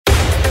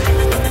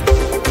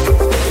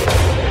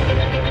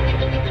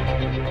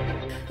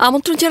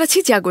আমন্ত্রণ জানাচ্ছি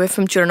জাগো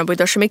এফএম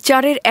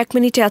 94.4 1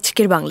 মিনিটে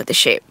আজকের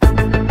বাংলাদেশে।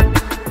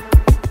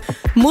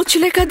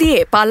 মুচলেখা দিয়ে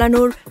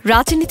পালানোর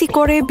রাজনীতি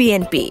করে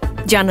বিএনপি,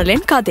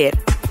 জানালেন কাদের।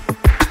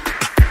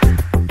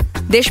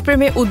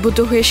 দেশপ্রেমে উদ্বুদ্ধ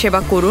হয়ে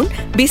সেবা করুন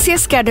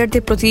বিসিএস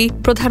ক্যাডারদের প্রতি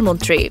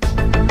প্রধানমন্ত্রী।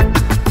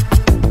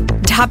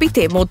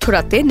 ঢাবিতে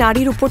মধ্যরাতে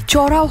নারীর উপর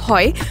চড়াও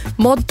হয়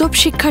মদ্যপ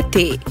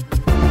শিক্ষার্থী।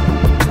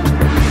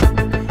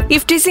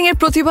 ইফটিজিং এর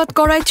প্রতিবাদ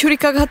করায়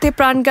ছুরিকাঘাতে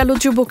প্রাণ গেল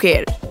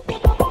যুবকের।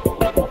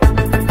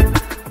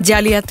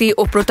 জালিয়াতি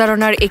ও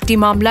প্রতারণার একটি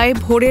মামলায়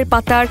ভোরের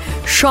পাতার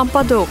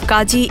সম্পাদক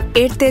কাজী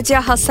এরতেজা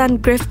হাসান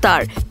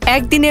গ্রেফতার,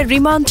 একদিনের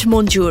রিমান্ড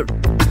মঞ্জুর।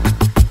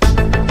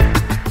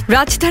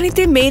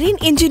 রাজধানীতে মেরিন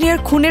ইঞ্জিনিয়ার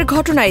খুনের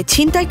ঘটনায়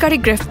ছিনতাইকারী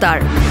গ্রেফতার।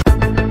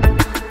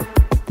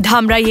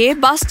 ধামরাইয়ে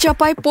বাস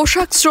চাপায়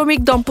পোশাক শ্রমিক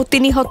দম্পতি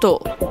নিহত।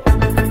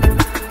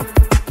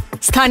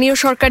 স্থানীয়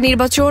সরকার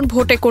নির্বাচন,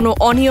 ভোটে কোনো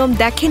অনিয়ম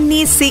দেখেননি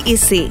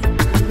সিইসি।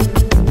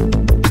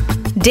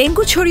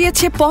 ডেঙ্গু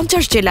ছড়িয়েছে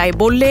 50 জেলায়,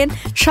 বললেন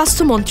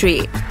স্বাস্থ্যমন্ত্রী।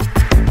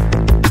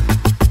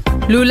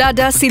 লুলা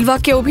ডা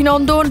সিলভাকে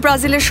অভিনন্দন,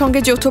 ব্রাজিলের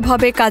সঙ্গে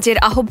যৌথভাবে কাজের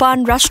আহ্বান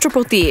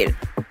রাষ্ট্রপতির।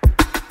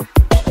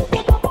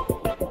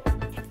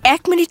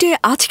 1 মিনিটে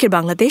আজকের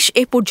বাংলাদেশ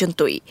এ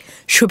পর্যন্তই।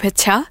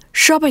 শুভেচ্ছা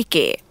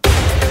সবাইকে।